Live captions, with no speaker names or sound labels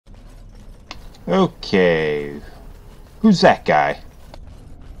Okay. Who's that guy?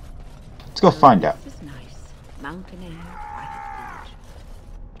 Let's go find out. This is nice. Mountain air, quiet village.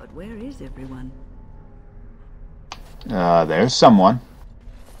 But where is everyone? There's someone.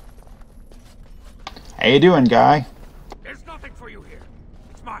 How you doing, guy? There's nothing for you here.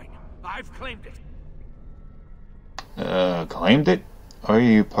 It's mine. I've claimed it. Claimed it? Are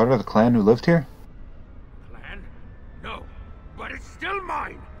you part of the clan who lived here? Clan? No. But it's still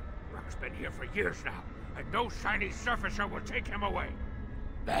mine. Rock's been here for years now, and no shiny surfacer will take him away.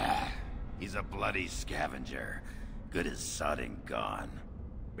 Bah. He's a bloody scavenger. Good as sodding gone.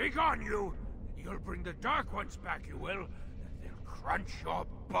 Begone, you! You'll bring the Dark Ones back, you will. They'll crunch your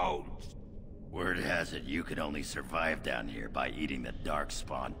bones. Word has it you can only survive down here by eating the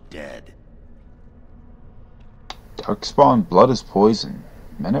Darkspawn dead. Darkspawn blood is poison.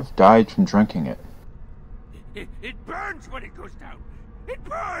 Men have died from drinking it. It burns when it goes down. It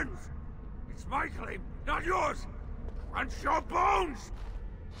burns! It's my claim, not yours. Crunch your bones!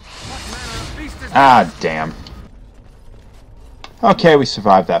 What manner of beast is Ah, this? damn. Okay, we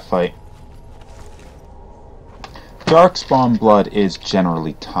survived that fight. Darkspawn blood is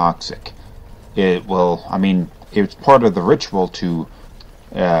generally toxic. It will, I mean, it's part of the ritual to,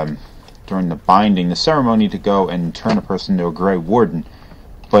 during the binding, the ceremony to go and turn a person into a Grey Warden.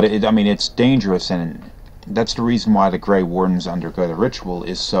 But, I mean, it's dangerous, and that's the reason why the Grey Wardens undergo the ritual,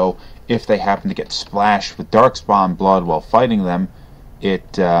 is so if they happen to get splashed with Darkspawn blood while fighting them, it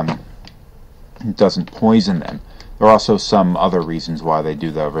doesn't poison them. There are also some other reasons why they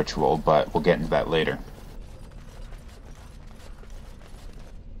do the ritual, but we'll get into that later.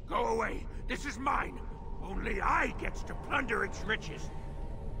 Go away. This is mine. Only I gets to plunder its riches.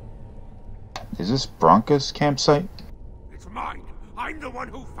 Is this Bronca's campsite? It's mine. I'm the one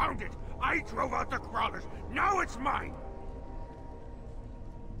who found it. I drove out the crawlers. Now it's mine.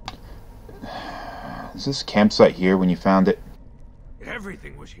 Is this campsite here when you found it?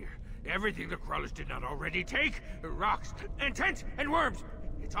 Everything was here. Everything the crawlers did not already take. Rocks and tents and worms.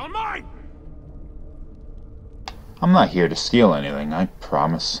 It's all mine. I'm not here to steal anything, I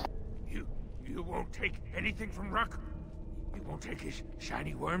promise. You won't take anything from Rock? You won't take his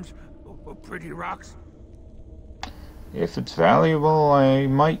shiny worms or pretty rocks? If it's valuable, I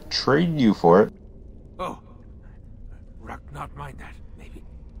might trade you for it. Oh, Rock not mind that, maybe.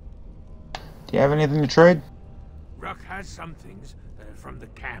 Do you have anything to trade? Rock has some things from the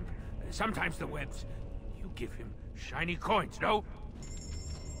camp. Sometimes the webs. You give him shiny coins, no?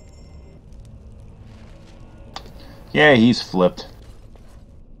 Yeah, he's flipped.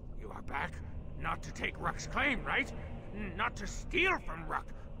 You are back? Not to take Rock's claim, right? Not to steal from Rock.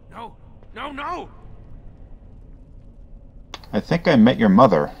 No, no, no! I think I met your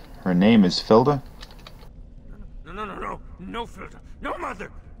mother. Her name is Filda? No filter. No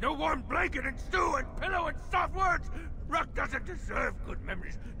mother. No warm blanket and stew and pillow and soft words. Rock doesn't deserve good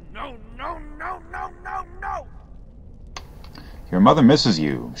memories. No, no, no, no, no, no! Your mother misses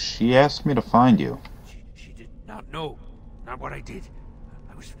you. She asked me to find you. She did not know. Not what I did.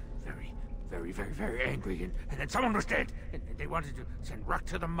 I was very angry, and then someone was dead, and they wanted to send Rock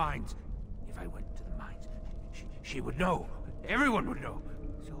to the mines. If I went to the mines, she would know. Everyone would know.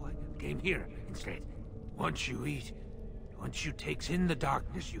 So I came here instead. Once you eat, once you takes in the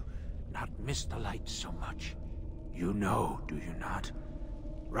darkness, you not miss the light so much. You know, do you not?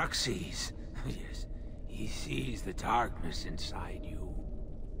 Rock sees. Yes, he sees the darkness inside you.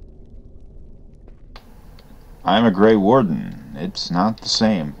 I'm a Grey Warden. It's not the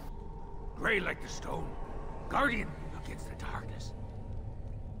same. Gray like the stone. Guardian against the darkness.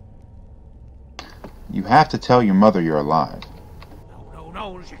 You have to tell your mother you're alive.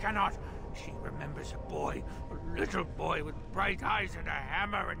 No, she cannot. She remembers a boy, a little boy with bright eyes and a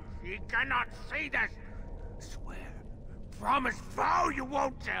hammer, and she cannot see this. Swear, promise, vow you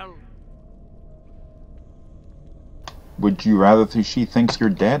won't tell. Would you rather she thinks you're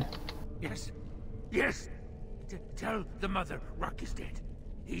dead? Yes. Tell the mother Rock is dead.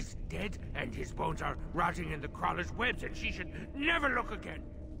 He's dead, and his bones are rotting in the crawler's webs, and she should never look again.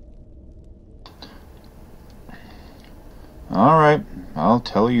 Alright, I'll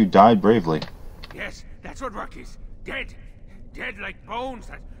tell her you died bravely. Yes, that's what Rock is. Dead. Dead like bones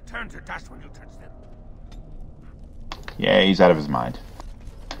that turn to dust when you touch them. Yeah, he's out of his mind.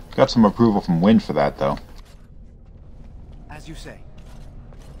 Got some approval from Wind for that, though. As you say.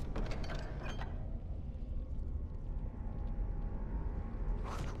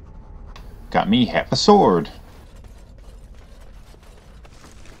 Got me half a sword.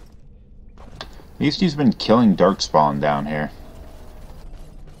 At least he's been killing Darkspawn down here.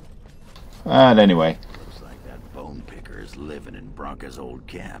 But anyway. Looks like that bone picker is living in Bronca's old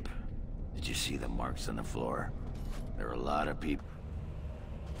camp. Did you see the marks on the floor? There are a lot of people.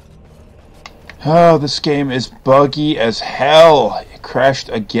 Oh, this game is buggy as hell. It crashed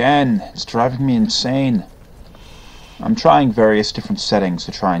again. It's driving me insane. I'm trying various different settings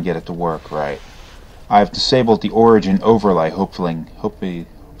to try and get it to work right. I've disabled the origin overlay, hopefully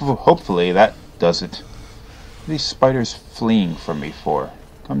that does it. What are these spiders fleeing from me for?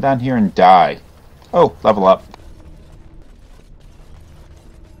 Come down here and die. Oh, level up.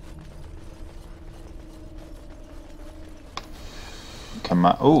 Come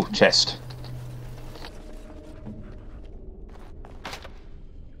on. Oh, chest.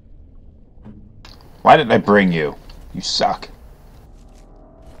 Why did I bring you? You suck.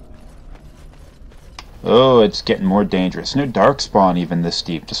 Oh, it's getting more dangerous. No darkspawn even this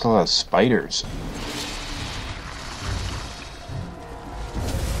deep. Just a lot of spiders.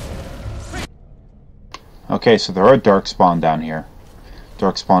 Okay, so there are darkspawn down here.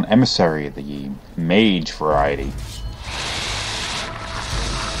 Darkspawn emissary, the mage variety.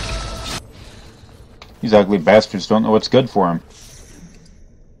 These ugly bastards don't know what's good for them.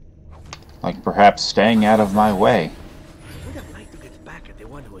 Like perhaps staying out of my way. I would have liked to get back at the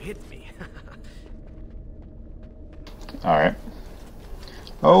one who hit me. Alright.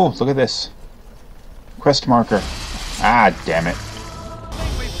 Oh, look at this. Quest marker. Ah, damn it.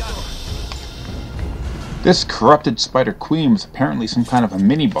 This corrupted Spider Queen was apparently some kind of a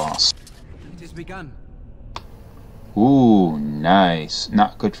mini-boss. It has begun. Ooh, nice.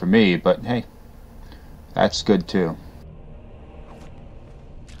 Not good for me, but hey. That's good too.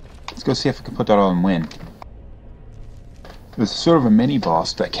 Let's go see if I can put that on win. It was sort of a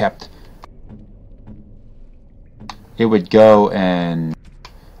mini-boss that kept... It would go and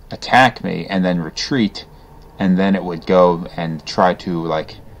attack me and then retreat, and then it would go and try to,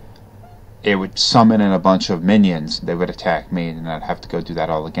 like... It would summon in a bunch of minions. They would attack me, and I'd have to go do that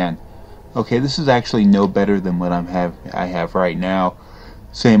all again. Okay, this is actually no better than what I have right now.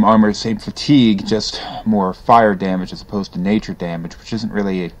 Same armor, same fatigue, just more fire damage as opposed to nature damage, which isn't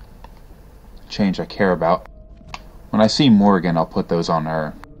really a change I care about. When I see Morgan, I'll put those on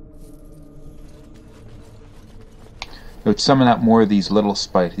her. It would summon out more of these little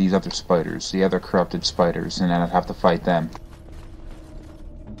these other spiders, the other corrupted spiders, and then I'd have to fight them.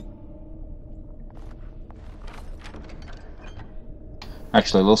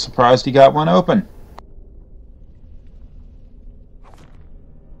 Actually, a little surprised he got one open.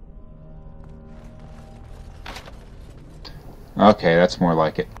 Okay, that's more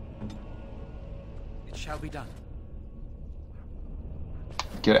like it. It shall be done.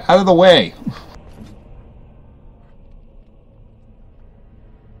 Get out of the way!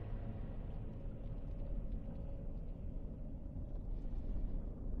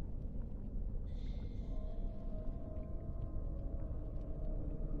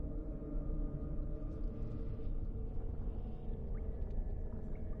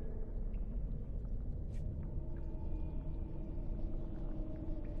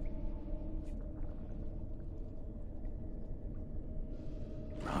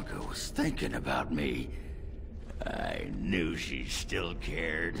 Bronca was thinking about me. I knew she still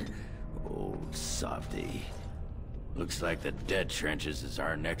cared. Old softy. Looks like the dead trenches is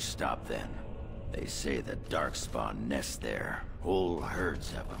our next stop then. They say the darkspawn nest there. Whole herds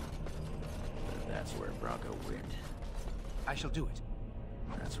of them. But that's where Bronca went. I shall do it.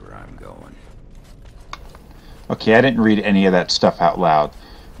 That's where I'm going. Okay, I didn't read any of that stuff out loud.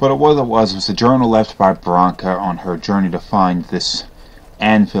 But what it was a journal left by Bronca on her journey to find this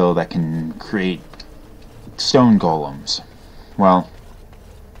anvil that can create stone golems. Well,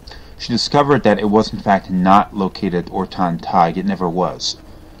 she discovered that it was in fact not located at Orton Tig. It never was.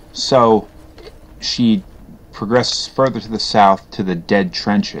 So she progressed further to the south to the Dead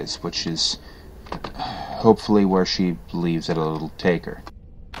Trenches, which is hopefully where she believes that it'll take her.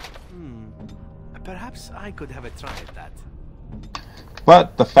 Perhaps I could have a try at that.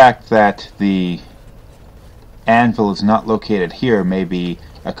 But the fact that the anvil is not located here may be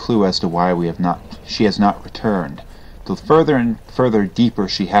a clue as to why she has not returned. The further and further deeper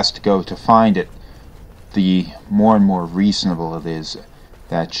she has to go to find it, the more and more reasonable it is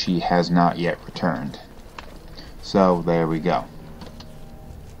that she has not yet returned. So there we go.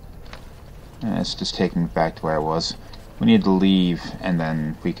 And it's just taking me back to where I was. We need to leave, and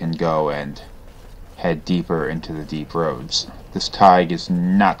then we can go and head deeper into the deep roads. This Tig is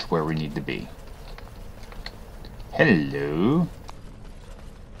not where we need to be. Hello.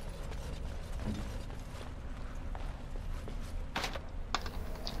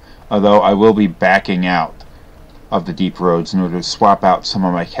 Although I will be backing out of the deep roads in order to swap out some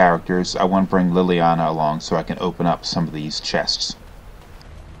of my characters. I want to bring Liliana along so I can open up some of these chests.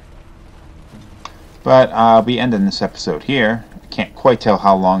 But I'll be ending this episode here. I can't quite tell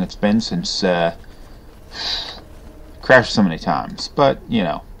how long it's been since crashed so many times, but you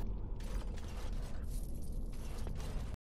know.